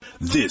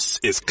This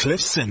is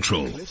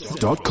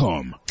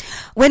CliffCentral.com.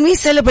 When we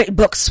celebrate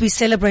books, we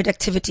celebrate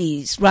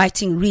activities,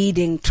 writing,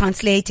 reading,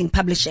 translating,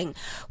 publishing,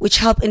 which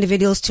help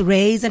individuals to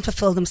raise and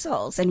fulfill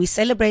themselves. And we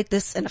celebrate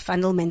this in a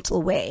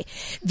fundamental way.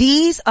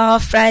 These are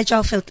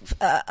fragile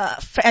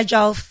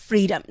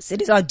freedoms.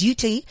 It is our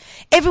duty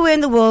everywhere in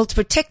the world to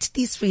protect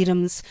these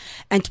freedoms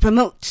and to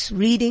promote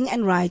reading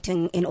and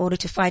writing in order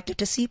to fight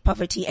literacy,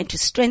 poverty, and to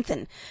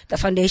strengthen the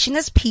foundation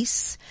as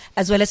peace,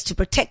 as well as to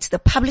protect the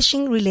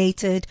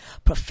publishing-related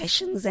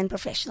professions and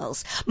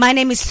professionals. My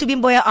name is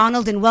Subimboya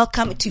Arnold, and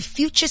welcome to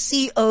Future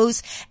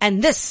CEOs,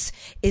 and this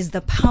is the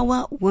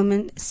Power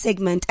Woman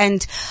segment.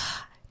 And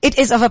it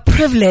is of a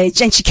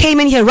privilege, and she came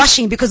in here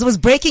rushing because it was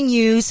breaking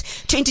news,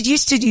 to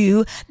introduce to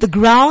you the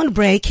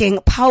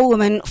groundbreaking Power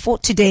Woman for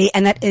today,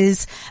 and that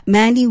is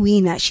Mandy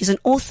Wiener. She's an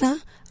author,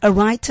 a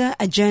writer,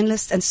 a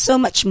journalist, and so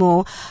much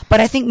more. But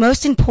I think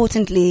most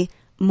importantly,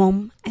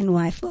 mom and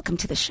wife. Welcome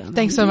to the show.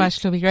 Thanks so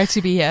much, Luby. Great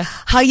to be here.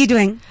 How are you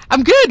doing?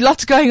 I'm good.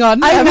 Lots going on.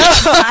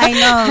 I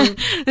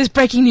know. There's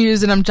breaking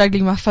news and I'm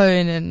juggling my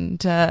phone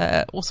and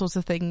all sorts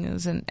of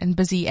things and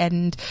busy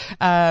and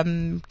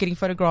getting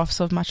photographs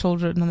of my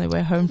children on their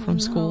way home from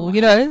school.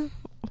 You know,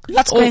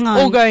 lots going on.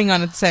 All going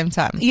on at the same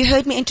time. You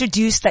heard me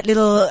introduce that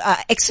little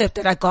excerpt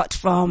that I got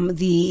from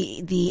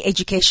the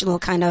educational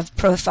kind of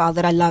profile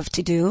that I love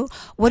to do.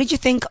 What did you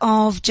think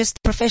of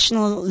just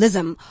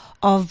professionalism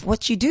of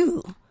what you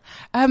do?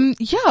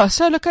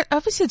 So look,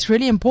 obviously it's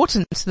really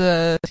important,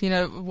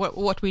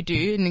 what we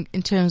do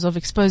in terms of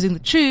exposing the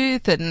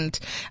truth and,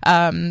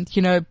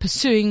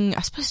 pursuing, I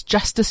suppose,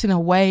 justice in a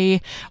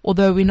way,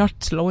 although we're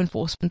not law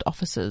enforcement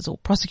officers or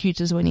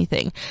prosecutors or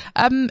anything.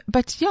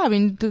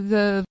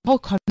 The whole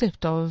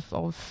concept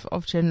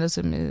of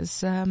journalism is,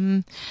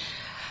 something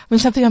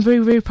I'm very,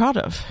 very proud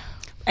of.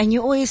 And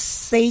you always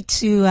say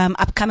to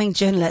upcoming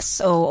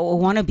journalists or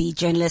wannabe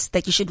journalists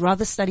that you should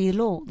rather study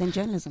law than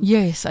journalism.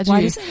 Yes, I do. Why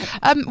do you say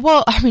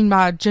that?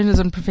 My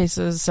journalism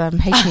professors hate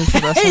me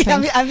for this.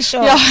 I'm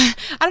sure. Yeah, I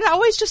don't know. I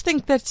always just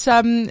think that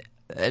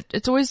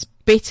it's always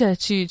better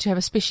to have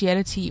a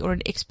speciality or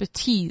an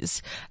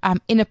expertise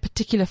in a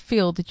particular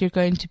field that you're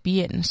going to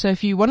be in. So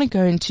if you want to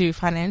go into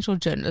financial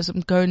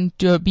journalism, go and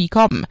do a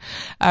BCom.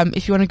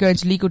 If you want to go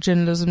into legal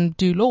journalism,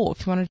 do law.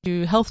 If you want to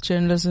do health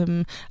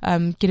journalism,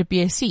 get a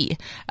BSc.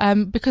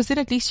 Because then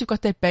at least you've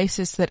got that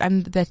basis, that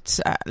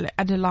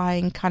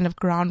underlying kind of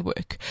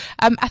groundwork.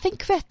 I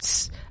think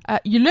that's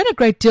you learn a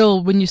great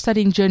deal when you're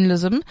studying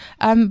journalism,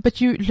 but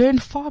you learn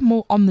far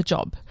more on the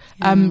job.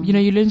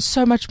 You learn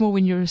so much more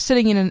when you're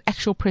sitting in an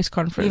actual press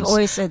conference. You've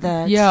always said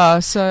that. Yeah,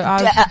 so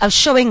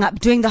showing up,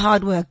 doing the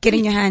hard work,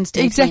 getting your hands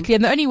dirty. Exactly,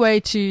 and the only way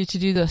to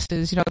do this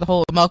is, the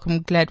whole Malcolm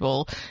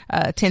Gladwell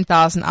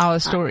 10,000 hour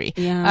story.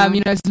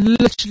 It's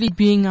literally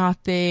being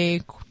out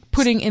there,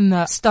 putting in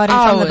the starting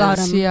hours. From the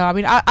bottom.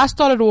 Yeah, I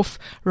started off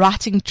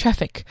writing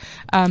traffic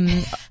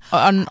on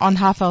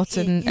Highveld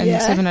and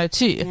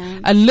 702.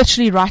 Yeah.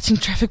 Literally writing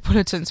traffic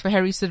bulletins for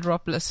Harry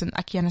Sideropoulos and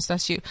Aki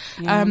Anastasiou.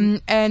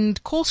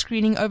 And call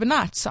screening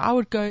overnight. So I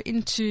would go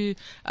into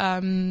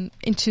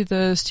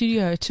the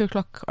studio at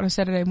 2:00 on a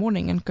Saturday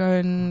morning and go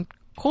and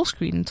call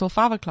screen until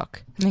 5:00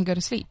 and then go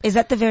to sleep. Is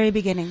that the very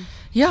beginning?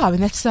 Yeah,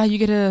 that's how you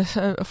get a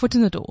foot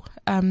in the door.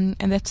 And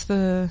that's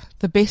the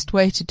best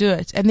way to do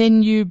it. And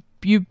then you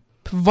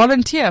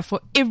volunteer for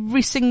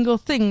every single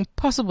thing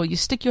possible. You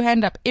stick your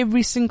hand up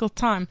every single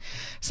time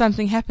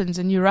something happens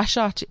and you rush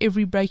out to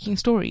every breaking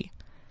story.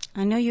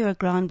 I know you're a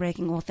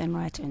groundbreaking author and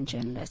writer and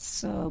journalist.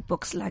 So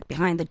books like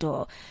Behind the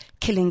Door,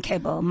 Killing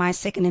Cable, My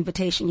Second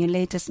Invitation, your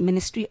latest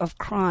Ministry of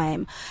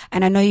Crime.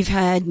 And I know you've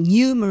had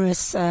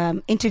numerous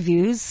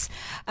interviews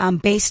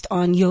based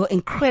on your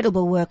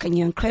incredible work and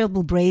your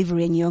incredible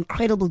bravery and your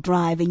incredible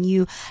drive and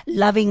you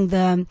loving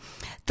the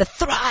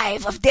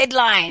thrive of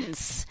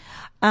deadlines.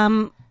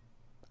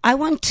 I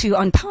want to,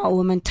 on Power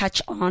Woman,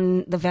 touch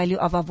on the value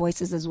of our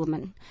voices as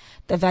women,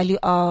 the value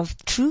of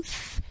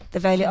truth, the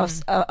value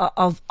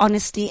of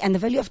honesty, and the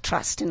value of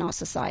trust in our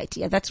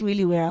society. And that's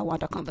really where I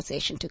want our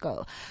conversation to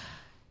go.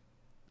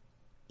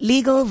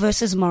 Legal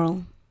versus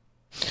moral.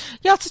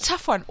 Yeah, it's a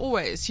tough one,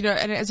 always,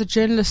 and as a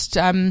journalist,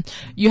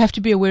 you have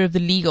to be aware of the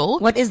legal.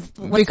 What's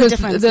the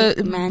difference?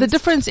 The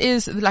difference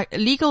is,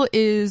 legal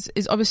is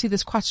obviously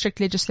there's quite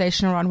strict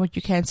legislation around what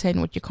you can say and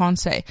what you can't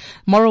say.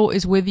 Moral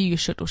is whether you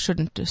should or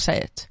shouldn't say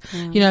it.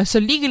 Yeah. So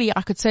legally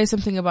I could say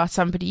something about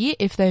somebody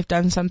if they've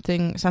done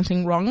something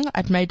wrong.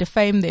 It may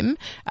defame them.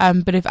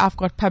 But if I've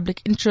got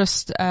public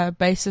interest,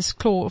 basis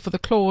for the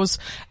clause,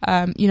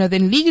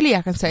 then legally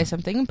I can say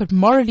something, but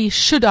morally,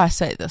 should I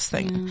say this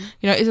thing?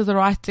 Is it the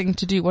right thing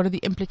to do? What are the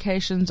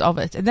implications of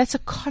it? And that's a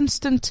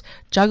constant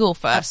juggle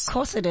for us. Of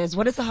course it is.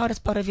 What is the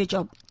hardest part of your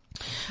job?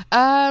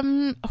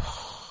 Obviously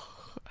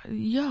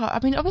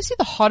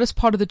the hardest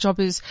part of the job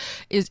is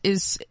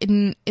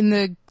in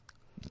the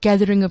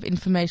gathering of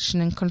information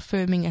and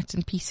confirming it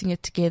and piecing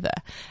it together.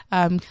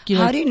 How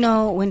do you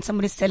know when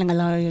somebody's telling a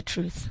lie or your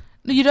truth?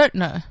 You don't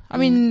know.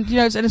 And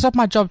it's not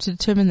my job to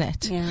determine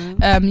that. Yeah.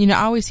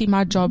 I always see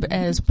my job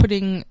as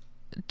putting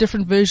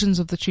different versions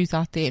of the truth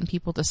out there and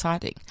people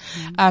deciding.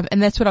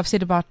 And that's what I've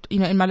said about,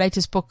 in my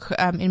latest book,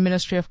 in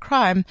Ministry of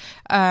Crime,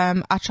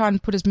 I try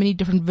and put as many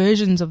different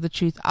versions of the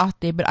truth out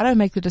there, but I don't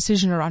make the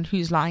decision around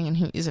who's lying and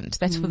who isn't.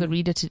 That's for the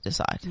reader to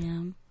decide.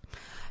 Yeah.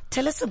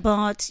 Tell us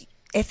about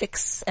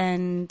ethics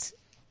and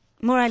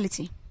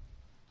morality.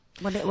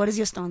 What is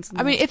your stance on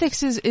that? I mean,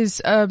 ethics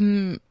is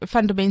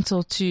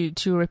fundamental to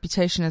your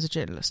reputation as a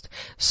journalist.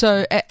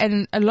 So,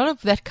 and a lot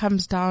of that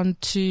comes down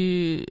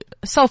to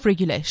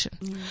self-regulation.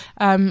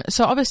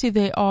 So obviously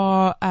there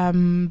are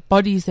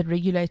bodies that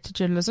regulate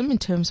journalism in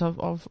terms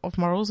of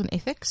morals and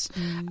ethics.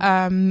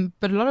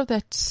 But a lot of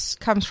that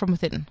comes from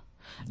within.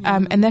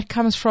 And that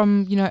comes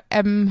from,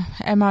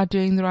 am I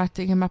doing the right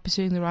thing? Am I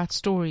pursuing the right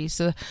stories?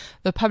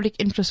 The public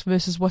interest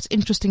versus what's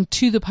interesting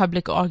to the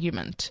public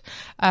argument.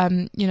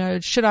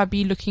 Should I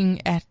be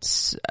looking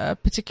at a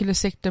particular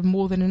sector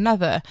more than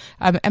another?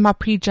 Am I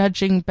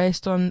prejudging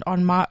based on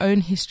my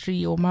own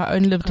history or my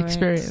own lived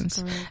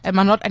experience? Correct. Am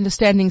I not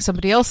understanding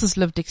somebody else's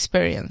lived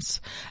experience?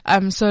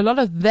 So a lot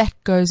of that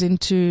goes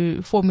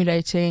into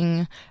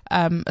formulating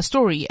a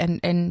story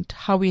and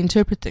how we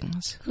interpret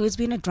things. Who's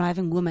been a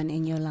driving woman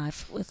in your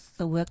life with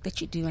the work that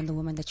you do and the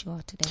woman that you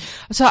are today?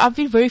 So I've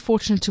been very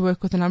fortunate to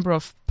work with a number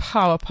of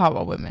power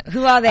women.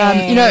 Who are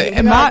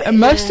they?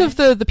 Most of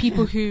the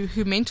people who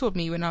mentored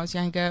me when I was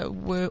younger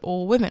were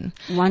all women.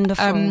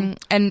 Wonderful.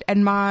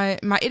 And my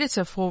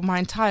editor for my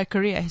entire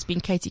career has been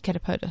Katie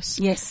Katapodis.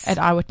 Yes. At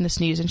Eyewitness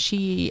News, and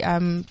she,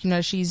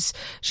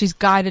 she's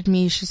guided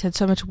me. She's had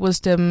so much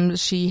wisdom.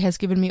 She has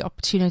given me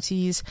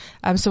opportunities.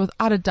 So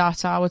without a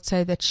doubt, I would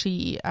say that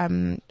she's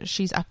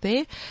up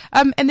there.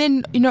 And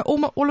then,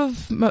 all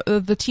of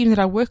the team that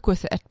I work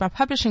with at my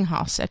publishing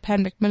house at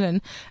Pan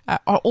Macmillan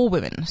are all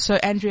women. So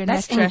Andrea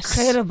That's Natras.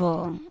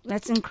 incredible.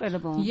 That's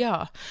incredible.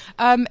 Yeah.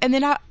 And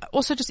then I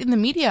also just in the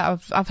media,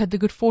 I've had the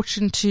good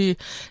fortune to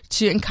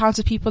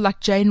encounter people like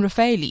Jane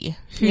Raffaeli,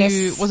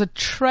 who was a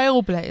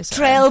trailblazer.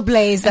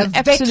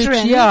 An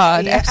veteran.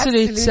 An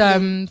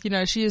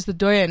absolute, she is the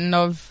doyen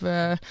of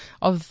the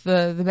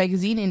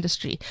magazine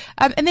industry.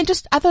 And then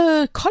just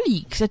other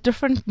colleagues at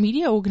different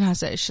media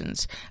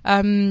organizations.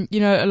 A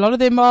lot of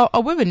them are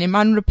women.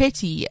 Iman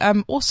Rapetti,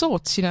 all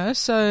sorts,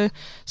 so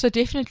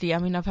definitely, I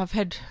mean, I've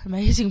had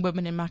amazing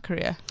women in my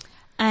career.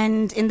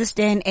 And in this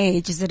day and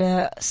age, is it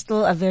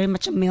still a very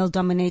much a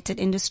male-dominated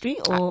industry,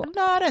 or?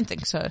 No, I don't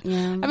think so.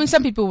 Yeah. I mean,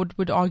 some people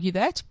would argue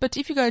that, but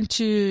if you go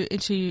into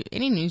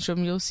any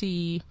newsroom, you'll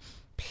see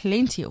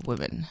plenty of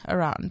women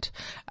around.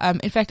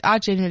 In fact, I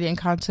generally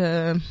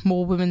encounter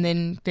more women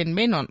than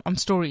men on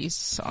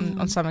stories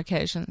on some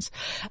occasions.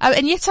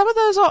 And yet some of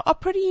those are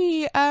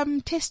pretty,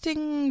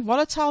 testing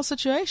volatile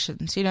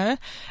situations,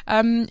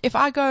 If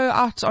I go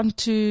out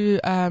onto,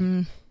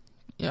 I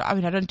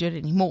don't do it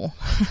anymore.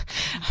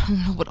 I'm a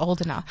little bit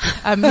older now.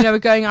 We're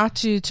going out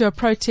to a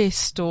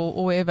protest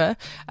or wherever,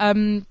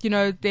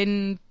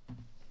 then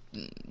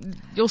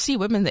you'll see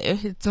women there.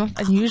 It's not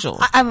unusual.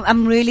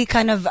 I'm really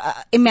kind of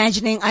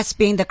imagining us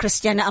being the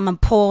Christiana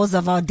Amanpours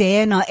of our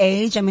day and our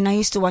age. I mean, I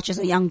used to watch as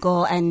a young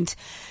girl, and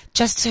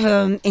just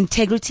her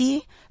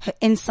integrity, her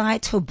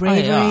insight, her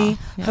bravery,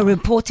 her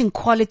reporting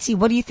quality.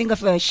 What do you think of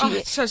her?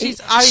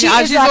 She's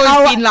always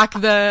been like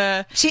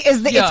the... She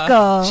is the it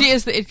girl. She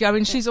is the it girl. I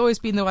mean, she's always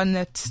been the one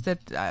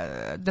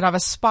that I've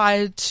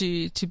aspired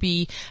to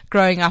be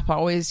growing up. I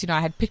always, I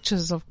had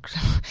pictures of,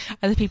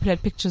 other people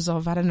had pictures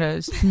of, I don't know,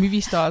 movie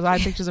stars. I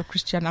had pictures of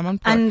Christiane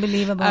Amanpour.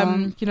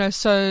 Unbelievable.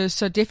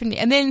 So definitely.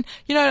 And then,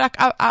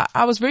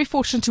 I was very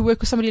fortunate to work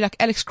with somebody like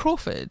Alex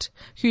Crawford,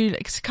 who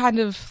is kind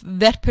of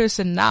that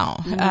person now,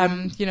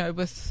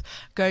 with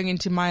going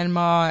into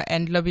Myanmar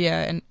and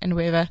Libya and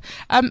wherever.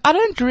 I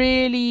don't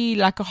really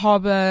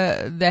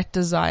harbor that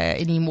desire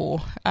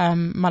anymore.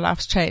 My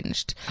life's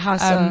changed. How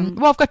so?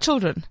 Well, I've got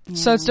children,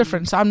 so it's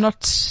different. So I'm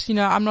not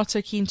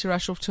so keen to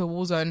rush off to a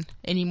war zone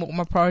anymore.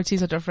 My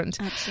priorities are different.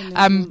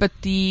 Absolutely. But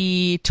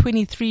the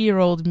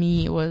 23-year-old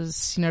me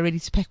was, ready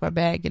to pack my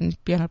bag and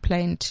be on a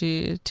plane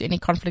to any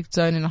conflict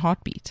zone in a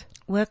heartbeat.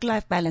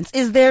 Work-life balance.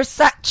 Is there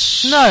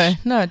such? No,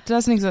 it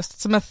doesn't exist.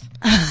 It's a myth.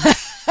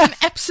 An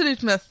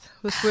absolute myth.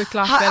 This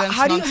work-life balance.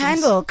 How do you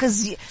handle?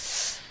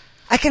 Because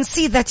I can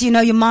see that,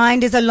 your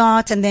mind is a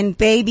lot, and then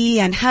baby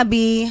and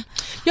hubby.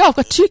 Yeah, I've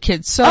got 2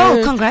 kids. So,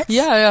 oh, congrats.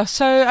 Yeah.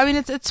 So, I mean,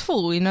 it's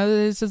full,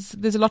 there's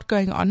a lot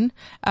going on.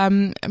 I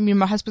mean,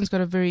 my husband's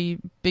got a very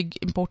big,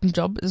 important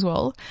job as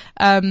well.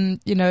 So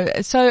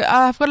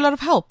I've got a lot of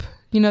help.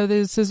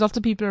 There's lots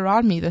of people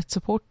around me that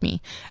support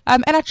me.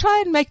 And I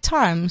try and make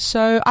time.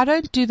 So I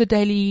don't do the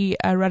daily,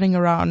 running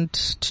around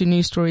to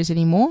news stories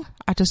anymore.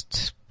 I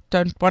just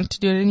don't want to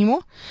do it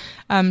anymore.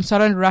 So I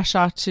don't rush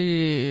out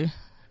to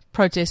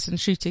protests and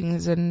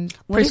shootings and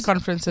press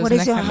conferences. What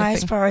is your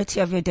highest priority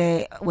of your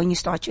day when you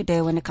start your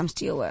day when it comes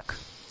to your work?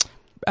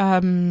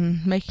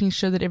 Making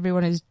sure that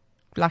everyone is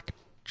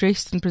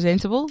dressed and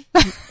presentable.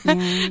 No.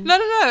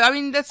 I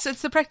mean,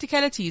 it's the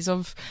practicalities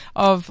of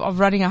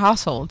running a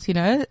household,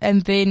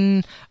 and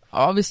then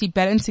obviously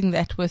balancing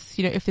that with,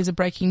 if there's a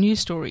breaking news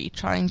story,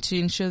 trying to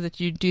ensure that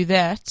you do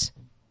that.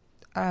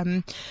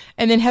 And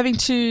then having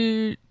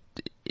to,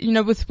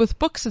 with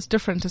books, it's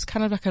different. It's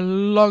kind of like a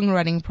long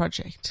running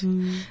project.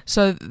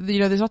 So,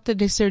 there's not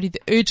necessarily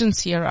the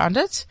urgency around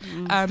it.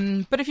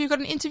 But if you've got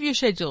an interview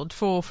scheduled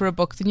for a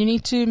book, then you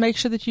need to make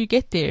sure that you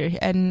get there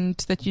and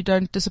that you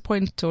don't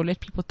disappoint or let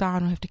people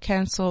down or have to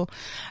cancel.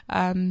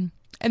 And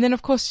then,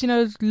 of course,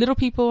 little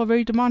people are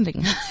very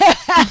demanding.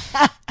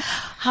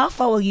 How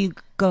far will you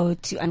go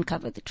to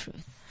uncover the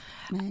truth,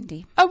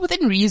 Mandy?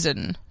 Within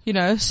reason,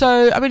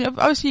 So, I mean,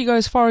 obviously you go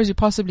as far as you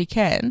possibly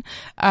can.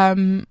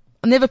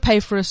 Never pay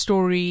for a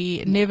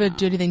story, never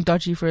do anything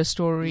dodgy for a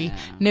story,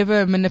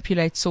 never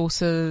manipulate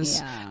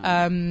sources.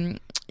 Often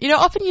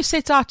you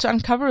set out to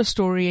uncover a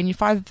story and you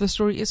find that the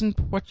story isn't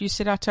what you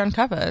set out to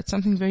uncover. It's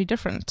something very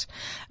different.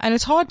 And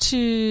it's hard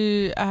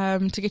to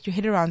get your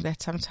head around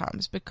that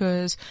sometimes,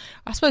 because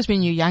I suppose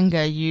when you're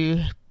younger,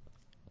 you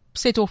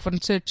set off in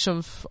search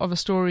of a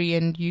story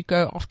and you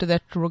go after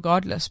that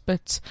regardless.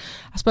 But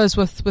I suppose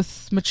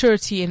with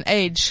maturity and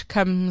age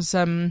comes,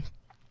 you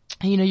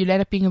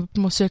end up being a bit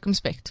more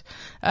circumspect.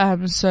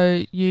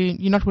 So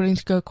you're not willing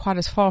to go quite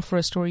as far for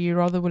a story. You're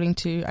rather willing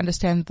to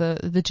understand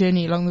the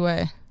journey along the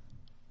way.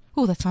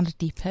 Oh, that sounded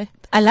deep, hey?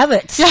 I love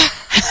it.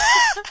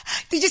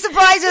 Did you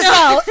surprise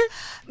yourself?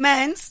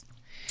 Mans,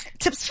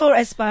 tips for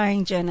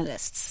aspiring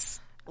journalists.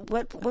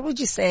 What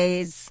would you say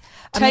is...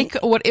 Take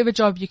whatever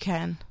job you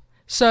can.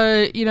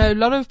 So, a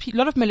lot of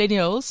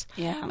millennials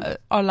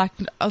are like,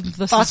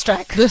 fast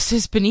track. This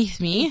is beneath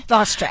me.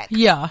 Fast track.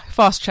 Yeah,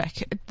 fast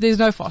track. There's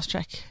no fast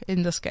track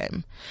in this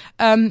game.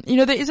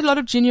 There is a lot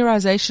of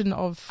juniorization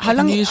of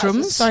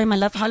newsrooms. Sorry, my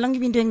love. How long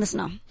have you been doing this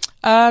now?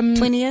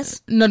 20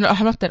 years? No,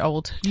 I'm not that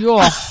old.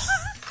 You're...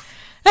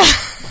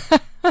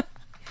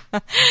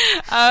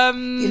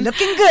 You're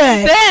looking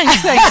good.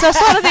 Thanks. So I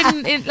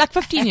started in like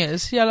 15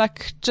 years. Yeah,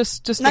 like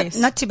just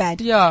not too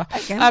bad. Yeah.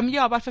 Okay.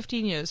 About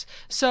 15 years.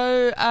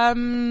 So, so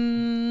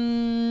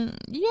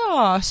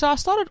I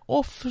started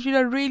off,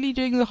 really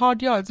doing the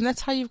hard yards, and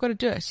that's how you've got to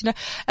do it.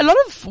 A lot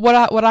of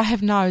what I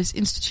have now is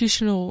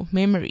institutional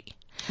memory.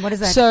 What is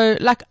that? So,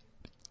 like,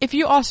 if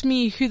you ask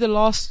me who the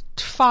last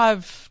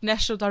 5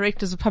 national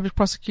directors of public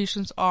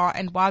prosecutions are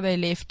and why they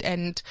left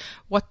and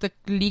what the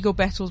legal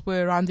battles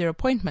were around their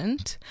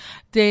appointment,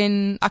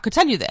 then I could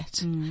tell you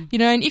that.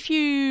 And if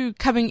you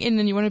coming in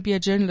and you want to be a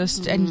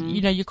journalist and,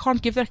 you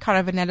can't give that kind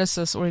of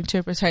analysis or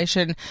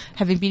interpretation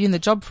having been in the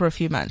job for a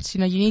few months,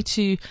 you need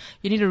to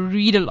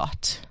read a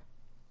lot.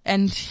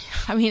 And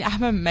I mean,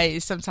 I'm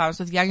amazed sometimes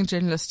with young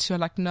journalists who are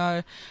like,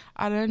 no,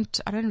 I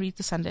don't read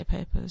the Sunday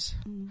papers.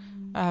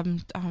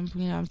 I'm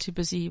too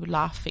busy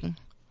laughing,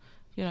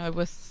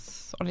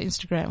 on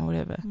Instagram or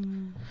whatever.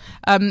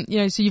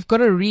 So you've got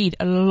to read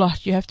a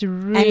lot. You have to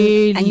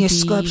really, and your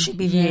scope should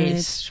be varied.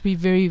 Yes, should be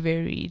very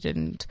varied,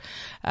 and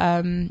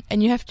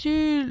you have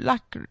to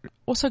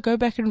also go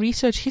back and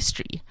research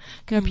history.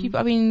 People,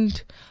 I mean,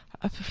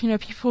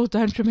 people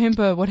don't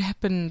remember what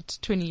happened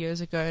 20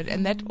 years ago,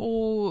 and that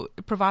all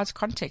provides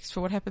context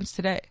for what happens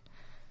today.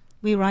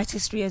 We write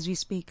history as we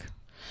speak.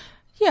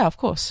 Yeah, of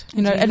course.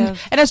 And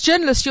as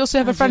journalists, you also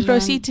have a front row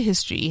seat to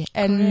history.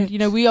 And,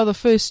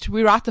 Correct.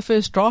 we write the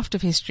first draft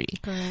of history.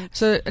 Correct.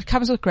 So it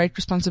comes with great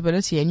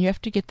responsibility, and you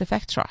have to get the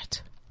facts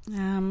right.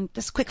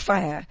 Just quick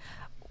fire.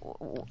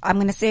 I'm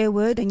going to say a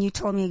word and you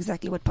tell me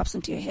exactly what pops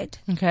into your head.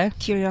 Okay.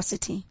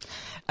 Curiosity.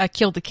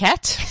 Killed the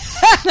cat.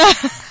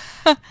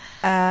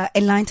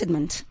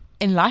 Enlightenment.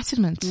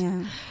 Enlightenment.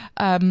 Yeah.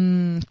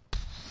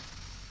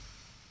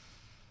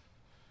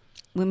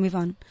 We'll move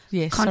on.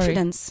 Yes.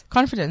 Confidence. Sorry.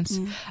 Confidence.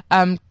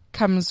 Yeah.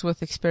 Comes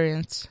with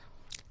experience.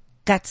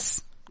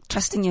 Guts.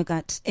 Trusting your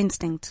gut.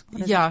 Instinct.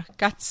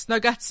 Guts. No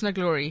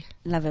glory.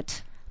 Love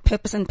it.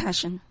 Purpose and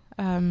passion.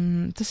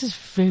 This is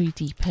very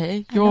deep,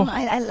 hey?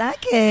 I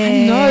like it.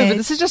 I know, but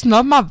this is just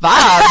not my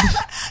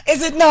vibe.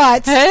 Is it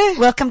not? Hey?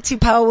 Welcome to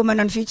Power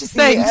Woman on Future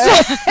CEO.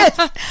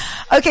 Thanks.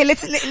 Okay,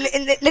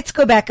 let's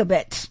go back a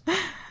bit.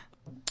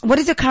 What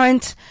is your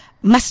current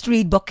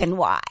must-read book and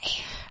why?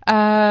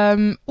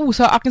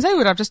 So I can say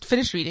what I've just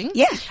finished reading.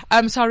 Yeah.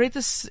 So I read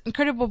this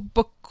incredible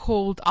book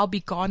called I'll Be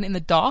Gone in the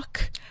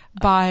Dark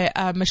by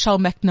Michelle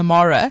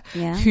McNamara,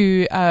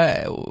 who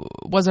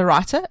was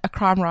a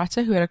crime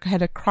writer who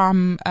had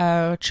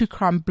a true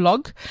crime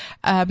blog,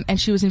 and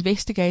she was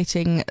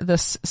investigating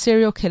this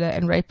serial killer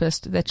and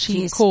rapist that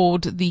she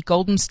called the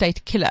Golden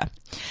State Killer.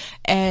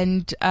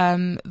 And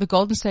the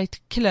Golden State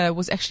Killer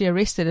was actually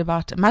arrested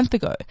about a month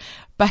ago,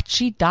 but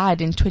she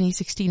died in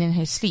 2016 in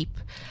her sleep.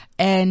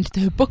 And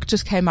her book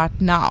just came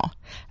out now.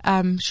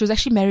 She was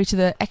actually married to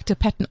the actor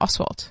Patton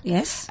Oswalt.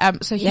 Yes.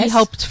 So he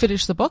helped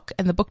finish the book,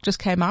 and the book just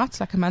came out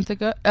like a month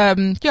ago. A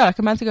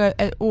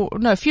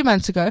few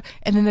months ago.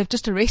 And then they've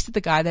just arrested the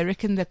guy. They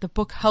reckon that the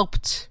book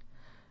helped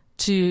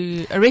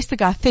to arrest the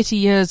guy 30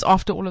 years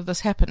after all of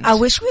this happened. I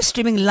wish we were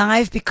streaming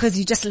live because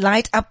you just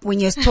light up when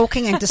you're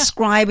talking and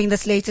describing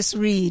this latest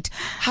read.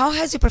 How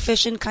has your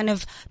profession kind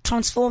of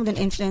transformed and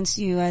influenced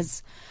you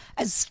as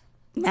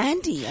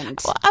Mandy?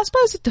 Well, I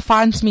suppose it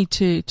defines me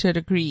to a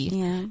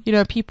degree.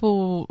 Yeah.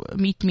 People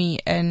meet me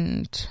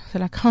and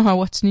they're like, "Oh,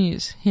 what's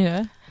news?"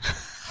 That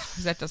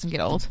doesn't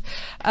get old.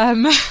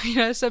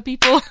 So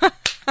people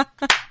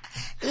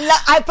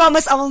I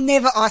promise I will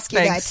never ask you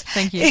Thanks. that.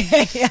 Thank you.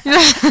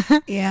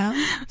 Yeah.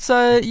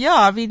 So yeah,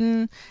 I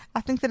mean,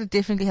 I think that it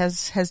definitely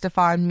has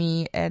defined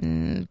me,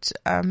 and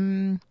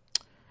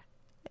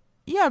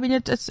yeah, I mean,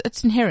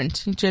 it's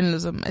inherent in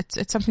journalism.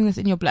 It's something that's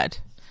in your blood.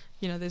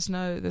 You know, there's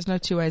no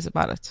two ways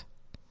about it.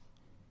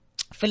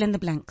 Fill in the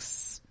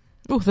blanks.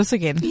 Oh, this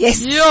again.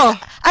 Yes. Yeah.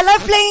 I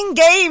love playing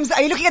games.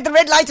 Are you looking at the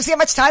red light to see how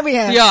much time we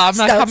have? Yeah, I'm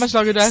like, how much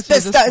longer do I have to do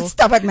this for?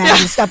 Stop it, man.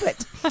 Stop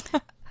it.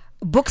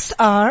 Books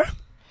are... ...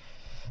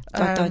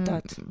 An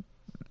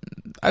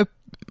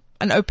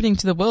opening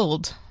to the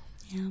world.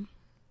 Yeah.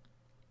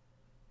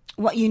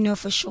 What you know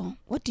for sure?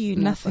 What do you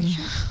know Nothing. for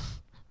sure?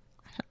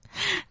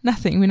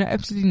 Nothing. We know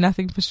absolutely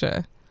nothing for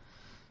sure.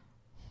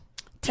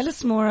 Tell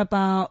us more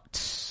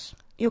about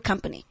your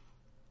company.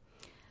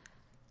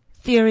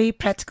 Theory,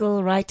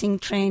 practical, writing,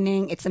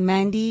 training. It's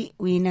Amandi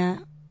Wiener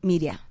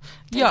Media.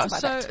 Tell us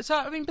about that. So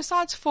I mean,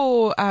 besides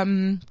for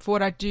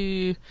what I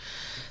do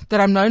that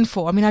I'm known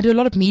for, I mean, I do a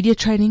lot of media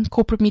training,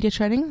 corporate media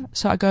training.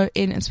 So I go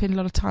in and spend a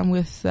lot of time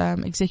with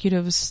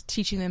executives,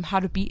 teaching them how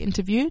to be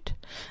interviewed,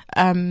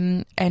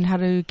 and how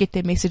to get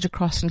their message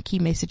across and key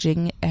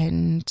messaging,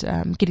 and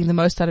getting the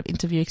most out of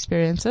interview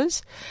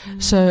experiences.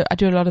 So I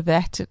do a lot of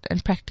that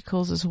and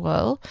practicals as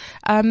well.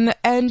 And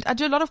I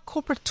do a lot of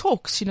corporate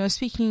talks, you know,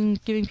 speaking,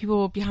 giving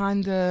people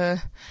behind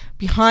the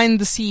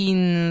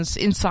scenes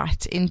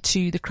insight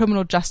into the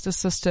criminal justice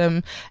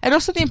system, and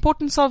also the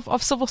importance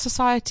of civil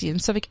society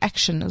and civic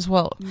action as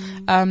well.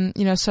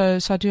 You know, so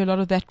I do a lot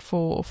of that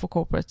for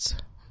corporates.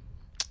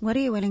 What are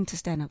you willing to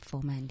stand up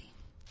for, Mandy?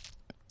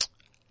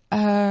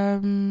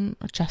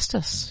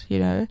 Justice, you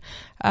know.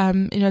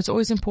 It's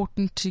always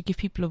important to give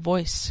people a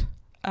voice.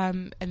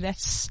 And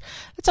that's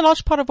a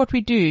large part of what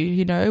we do.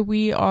 You know,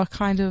 we are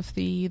kind of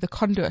the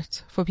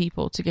conduit for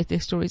people to get their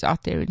stories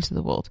out there into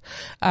the world.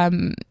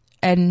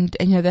 And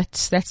you know,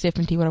 that's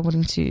definitely what I'm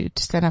willing to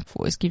stand up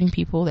for, is giving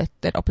people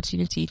that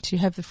opportunity to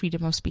have the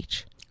freedom of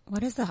speech.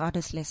 What is the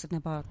hardest lesson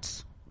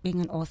about being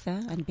an author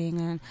and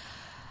being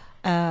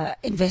an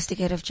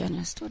investigative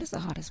journalist? What is the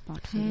hardest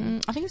part for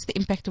you? I think it's the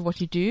impact of what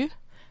you do.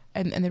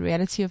 And the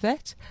reality of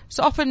that.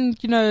 So often,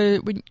 you know,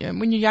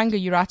 when you're younger,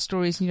 you write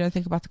stories and you don't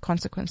think about the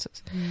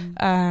consequences.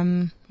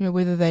 You know,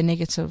 whether they're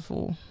negative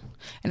or,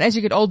 and as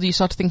you get older, you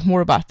start to think more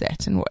about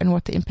that and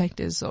what the impact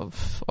is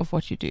of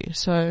what you do.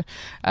 So,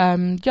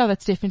 yeah,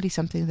 that's definitely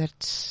something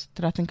that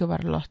I think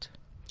about a lot.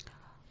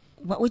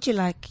 What would you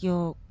like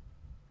tell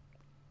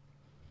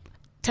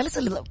us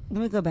a little,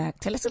 let me go back.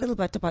 Tell us a little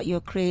bit about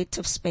your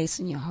creative space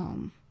in your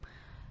home.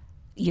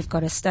 You've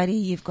got a study,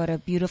 you've got a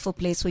beautiful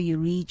place where you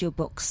read your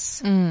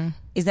books.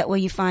 Is that where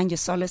you find your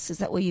solace? Is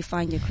that where you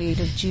find your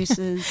creative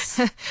juices?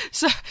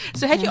 So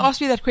had you asked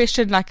me that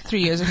question like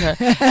 3 years ago,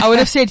 I would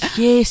have said,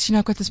 yes, you know,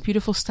 I've got this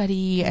beautiful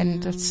study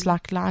and it's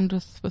like lined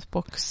with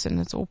books and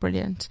it's all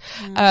brilliant.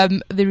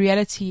 The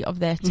reality of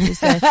that is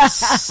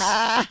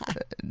that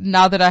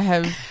now that I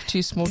have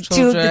 2 small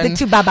children, the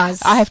 2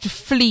 babas, I have to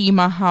flee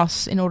my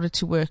house in order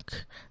to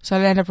work. So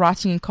I end up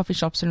writing in coffee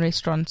shops and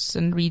restaurants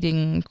and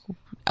reading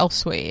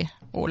elsewhere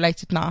or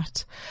late at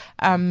night,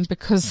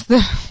 because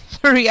the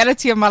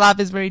reality of my life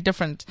is very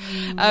different.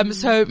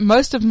 So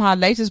most of my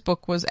latest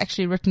book was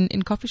actually written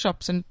in coffee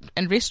shops and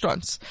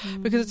restaurants,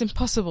 because it's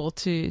impossible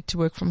to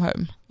work from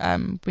home,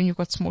 when you've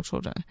got small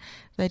children.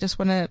 They just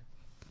want to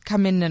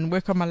come in and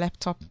work on my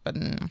laptop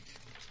and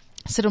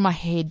sit on my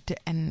head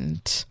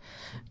and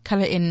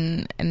color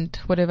in and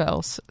whatever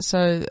else.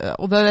 So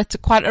although that's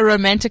quite a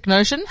romantic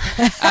notion,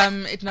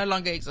 it no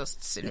longer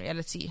exists in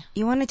reality.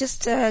 You want to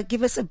just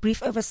give us a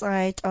brief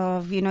oversight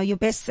of, you know, your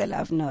bestseller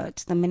of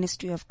note, The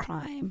Ministry of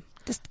Crime.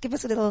 Just give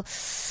us a little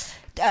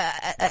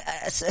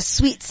a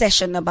sweet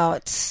session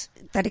about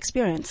that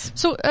experience.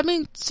 So I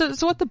mean, so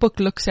what the book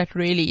looks at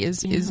really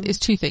is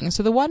 2 things.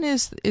 So the one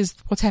is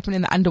what's happened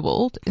in the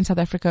underworld in South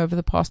Africa over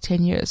the past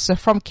 10 years. So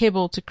from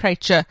Keble to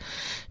Krejcir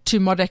to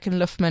Modek and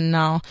Lifman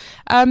now.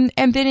 And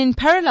then in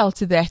parallel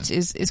to that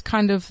is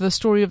kind of the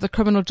story of the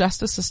criminal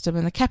justice system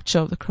and the capture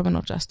of the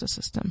criminal justice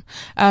system.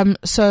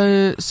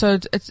 So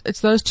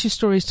it's those 2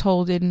 stories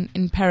told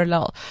in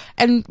parallel.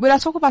 And when I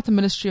talk about the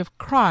Ministry of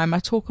Crime, I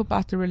talk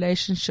about the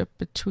relationship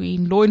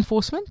between law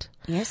enforcement,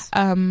 yes,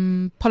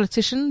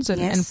 politicians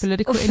and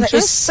political interests.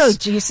 It's so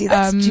juicy.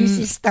 That's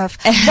juicy stuff.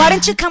 Why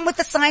don't you come with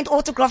a signed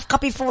autograph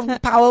copy for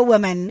Power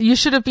Women? You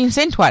should have been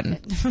sent one.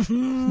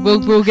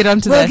 We'll get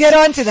onto that. We'll get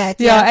onto that.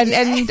 Yeah,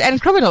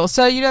 and criminals.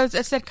 So, you know,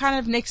 it's that kind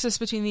of nexus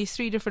between these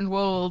 3 different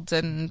worlds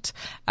and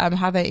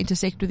how they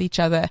intersect with each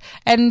other.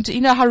 And, you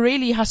know,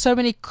 how so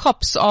many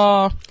cops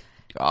are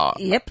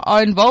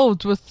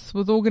involved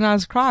with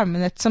organized crime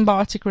and that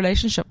symbiotic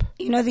relationship.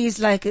 You know, these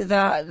like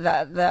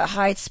the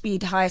high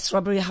speed heists,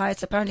 robbery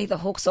heists, apparently the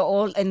hawks are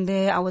all in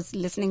there. I was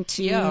listening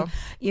to,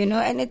 you know,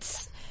 and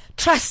it's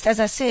trust, as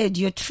I said,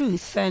 your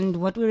truth and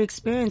what we're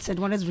experiencing and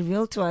what is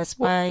revealed to us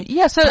by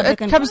Yeah, so it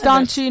public and comes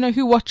down private. to,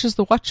 who watches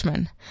the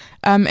watchman.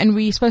 And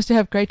we're supposed to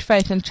have great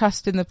faith and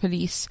trust in the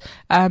police.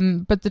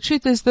 But the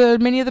truth is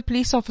many of the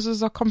police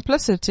officers are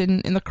complicit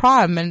in the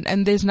crime.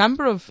 And there's a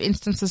number of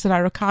instances that I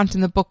recount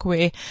in the book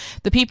where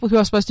the people who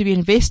are supposed to be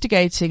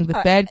investigating the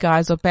bad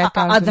guys are bad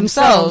guys are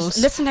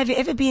themselves. Listen, have you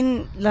ever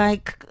been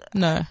like,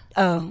 No.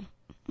 oh,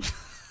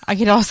 I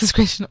get asked this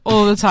question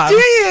all the time. do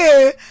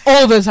you?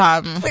 All the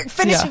time.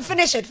 Finish Yeah.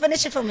 it,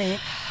 finish it for me.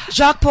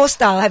 Jacques Paul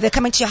style, have they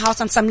come into your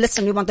house on some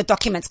listen, we want the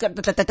documents.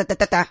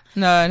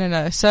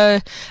 No. So,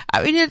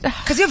 I mean,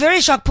 Cause you're very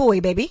Jacques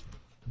Paul, baby.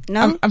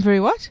 No? I'm very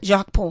what?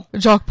 Jacques Paul.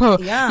 Jacques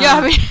Paul. Yeah. Yeah,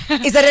 I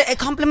mean. Is that a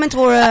compliment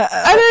or a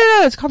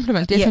No, it's a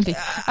compliment, definitely.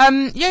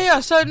 Yeah.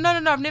 So, no,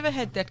 I've never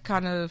had that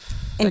kind of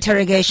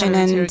interrogation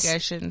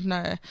interrogation,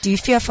 no. do you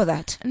fear for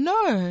that?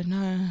 No.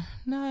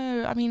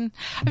 I mean,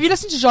 if you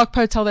listen to Jacques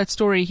Poe tell that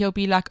story, he'll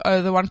be like,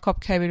 oh, the one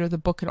cop came in with a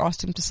book and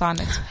asked him to sign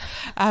it.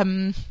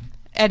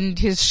 And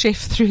his chef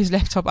threw his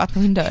laptop out the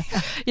window.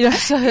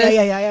 So.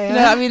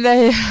 Yeah. I mean,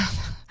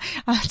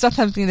 it's not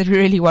something that we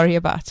really worry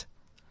about.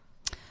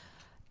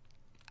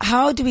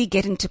 How do we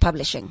get into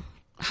publishing?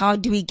 How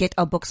do we get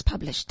our books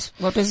published?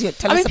 What was your,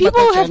 tell us about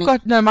people that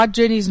have journey. my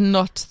journey is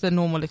not the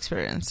normal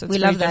experience. It's We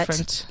very love that.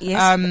 different.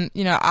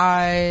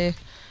 Yes.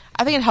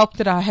 I think it helped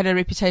that I had a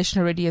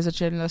reputation already as a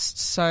journalist.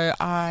 So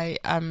I,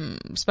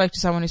 spoke to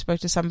someone who spoke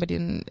to somebody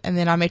and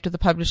then I met with the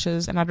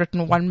publishers and I'd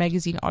written one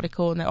magazine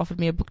article and they offered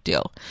me a book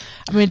deal.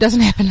 I mean, it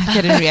doesn't happen like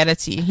that in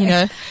reality,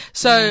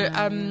 So,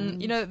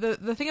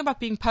 the thing about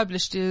being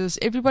published is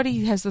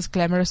everybody has this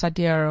glamorous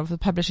idea of the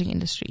publishing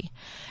industry.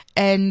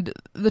 And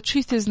the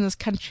truth is in this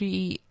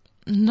country,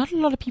 not a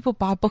lot of people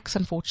buy books,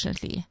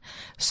 unfortunately.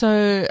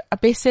 So a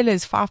bestseller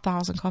is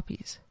 5,000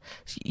 copies.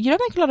 So you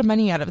don't make a lot of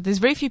money out of it. There's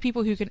very few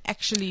people who can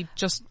actually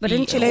just But be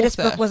didn't your an latest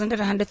author. book, wasn't it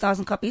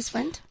 100,000 copies,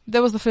 friend?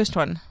 That was the first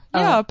one. Oh.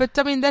 Yeah, but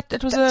I mean,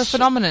 it was a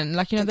phenomenon.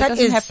 Like, that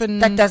doesn't happen.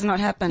 That does not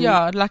happen.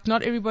 Yeah, like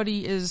not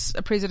everybody is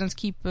a President's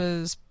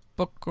Keeper's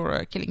book or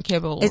a Killing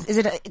Cable. Is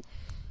it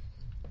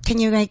can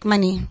you make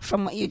money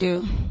from what you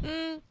do?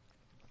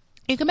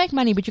 You can make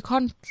money, but you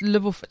can't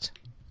live off it.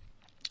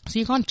 So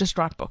you can't just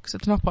write books.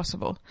 It's not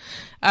possible.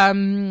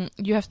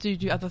 You have to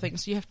do other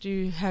things. You have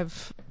to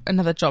have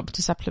another job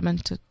to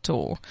supplement it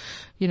or,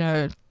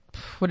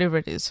 whatever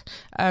it is.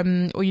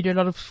 Or you do a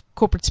lot of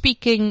corporate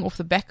speaking off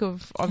the back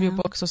of your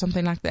books or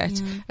something like that.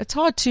 Yeah. It's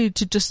hard to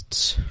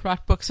just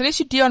write books.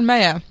 Unless you're Dion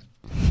Mayer.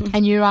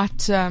 And you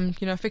write,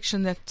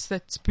 fiction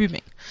that's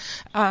booming.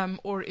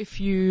 Or if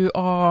you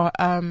are,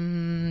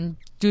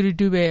 Dudu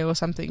Dube or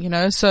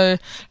something, so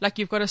like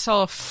you've got to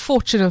sell a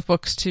fortune of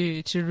books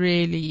to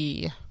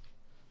really,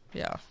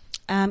 yeah.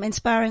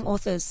 Inspiring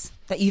authors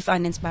that you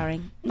find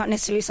inspiring, not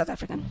necessarily South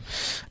African.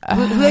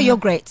 Who are your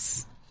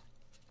greats?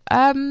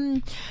 Yeah,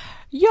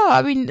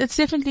 I mean, it's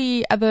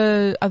definitely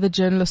other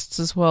journalists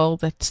as well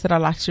that I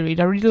like to read.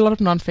 I read a lot of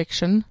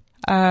nonfiction.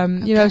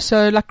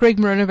 So like Greg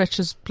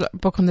Marinovic's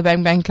book on the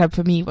Bang Bang Club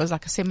for me was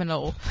like a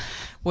seminal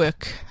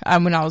work,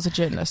 when I was a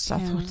journalist. I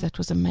thought that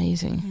was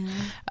amazing.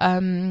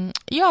 And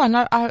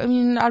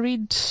I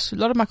read a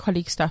lot of my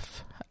colleague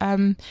stuff.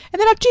 And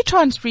then I do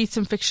try and read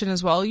some fiction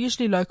as well,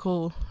 usually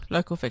local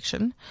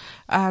fiction.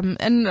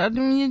 And I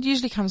mean, it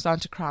usually comes down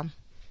to crime.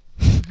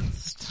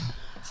 It's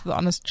the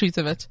honest truth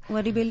of it.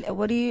 What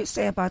do you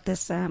say about this,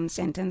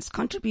 sentence?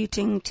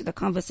 Contributing to the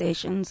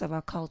conversations of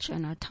our culture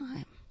and our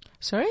time.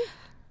 Sorry?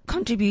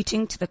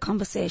 Contributing to the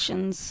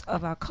conversations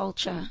of our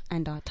culture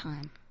and our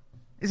time.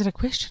 Is it a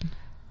question?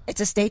 It's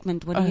a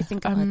statement. What do you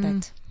think about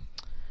that?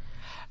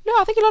 No,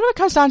 I think a lot of it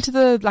comes down to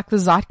the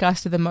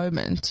zeitgeist of the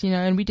moment,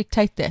 and we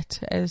dictate that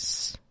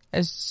as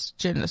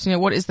journalists.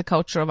 What is the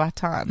culture of our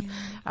time?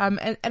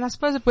 And I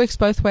suppose it works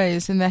both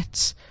ways in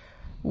that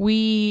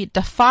we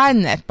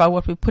define that by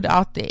what we put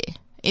out there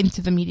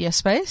into the media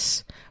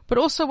space, but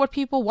also what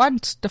people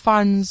want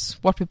defines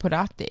what we put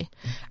out there.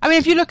 I mean,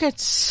 if you look at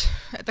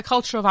the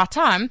culture of our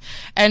time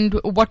and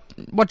what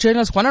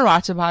journalists want to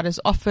write about is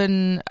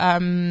often,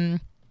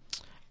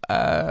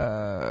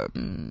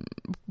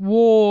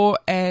 war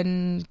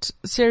and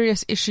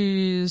serious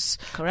issues,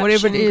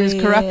 whatever it is,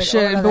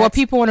 corruption, but what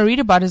people want to read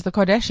about is the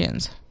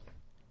Kardashians.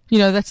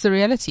 That's the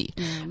reality.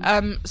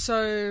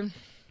 So,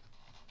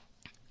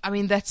 I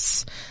mean,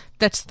 that's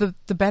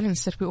the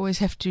balance that we always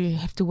have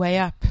to weigh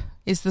up.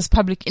 Is this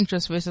public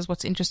interest versus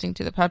what's interesting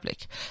to the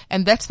public?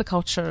 And that's the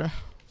culture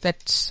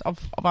of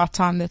our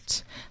time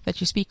that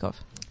you speak of.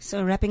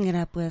 So wrapping it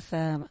up with,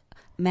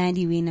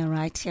 Mandy Wiener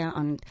right here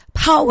on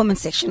Power Woman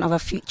section of our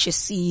future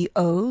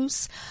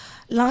CEOs.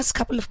 Last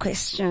couple of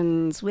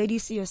questions. Where do you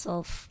see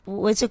yourself?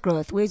 Where's your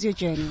growth? Where's your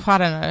journey? I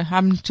don't know.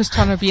 I'm just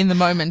trying to be in the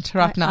moment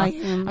right now.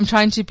 I'm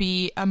trying to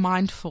be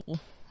mindful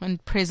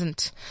and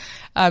present,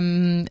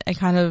 and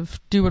kind of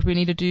do what we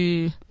need to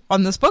do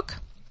on this book.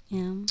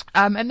 Yeah.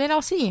 And then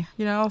I'll see,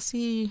 I'll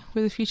see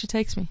where the future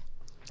takes me.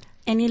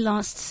 Any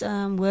last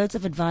words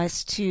of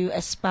advice to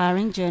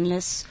aspiring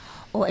journalists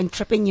or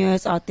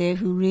entrepreneurs out there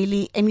who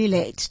really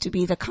emulate to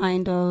be the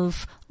kind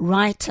of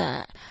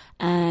writer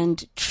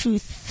and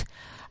truth,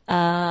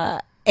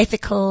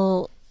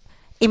 ethical,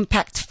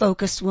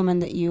 impact-focused woman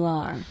that you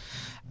are?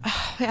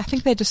 I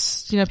think they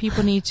just,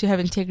 people need to have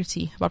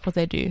integrity about what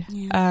they do.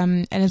 Yeah.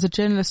 And as a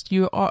journalist,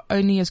 you are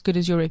only as good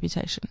as your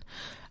reputation.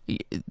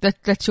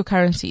 That's your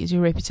currency, is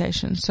your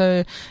reputation.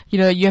 So,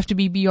 you have to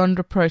be beyond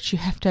reproach. You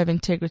have to have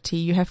integrity.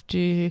 You have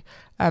to,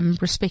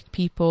 respect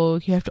people.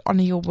 You have to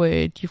honor your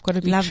word. You've got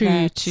to be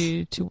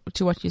true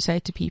to what you say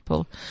to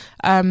people.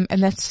 And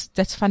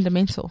that's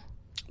fundamental.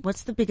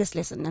 What's the biggest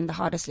lesson and the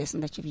hardest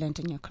lesson that you've learned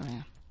in your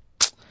career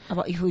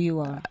about who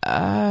you are?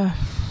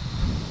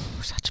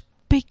 Such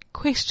big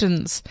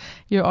questions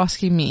you're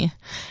asking me.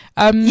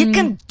 You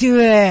can do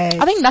it.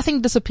 I think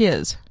nothing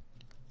disappears.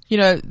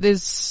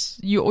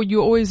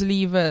 You always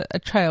leave a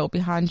trail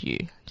behind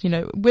you,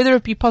 whether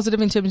it be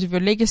positive in terms of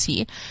your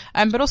legacy,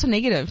 but also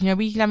negative. When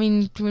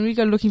we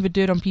go looking for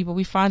dirt on people,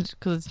 we find it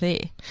because it's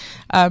there.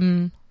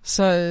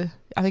 So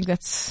I think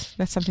that's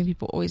something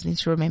people always need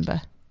to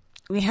remember.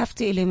 We have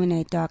to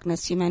eliminate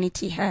darkness.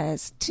 Humanity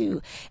has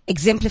to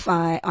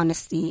exemplify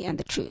honesty and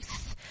the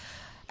truth.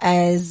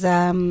 As,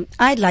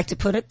 I'd like to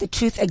put it, the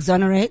truth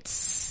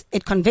exonerates,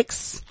 it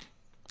convicts.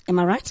 Am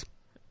I right?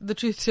 The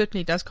truth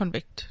certainly does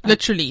convict.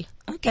 Literally.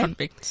 Okay.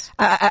 Convicts.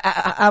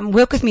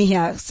 Work with me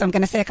here. So I'm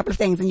going to say a couple of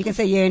things and you can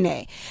say yay or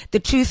nay. The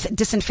truth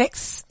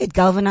disinfects. It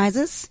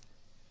galvanizes.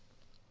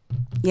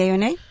 Yay or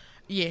nay?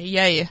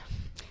 Yeah.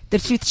 The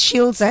truth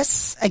shields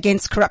us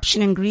against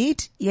corruption and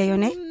greed. Yay or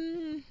nay?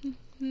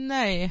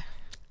 Nay.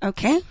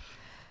 Okay.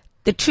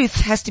 The truth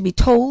has to be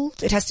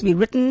told. It has to be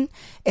written.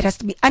 It has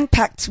to be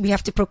unpacked. We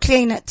have to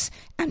proclaim it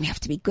and we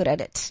have to be good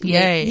at it.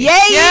 Yay.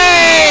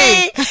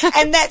 Yay!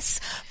 And that's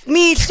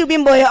me,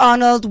 Hlubimboya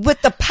Arnold,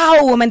 with the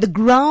Power Woman, the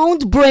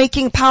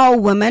groundbreaking Power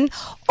Woman,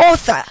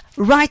 author,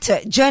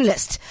 writer,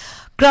 journalist,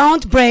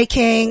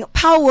 groundbreaking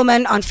Power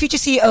Woman on Future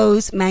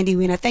CEOs, Mandy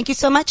Wiener. Thank you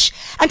so much.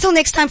 Until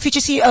next time,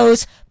 Future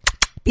CEOs,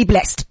 be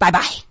blessed. Bye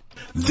bye.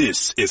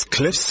 This is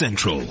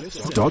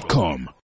CliffCentral.com.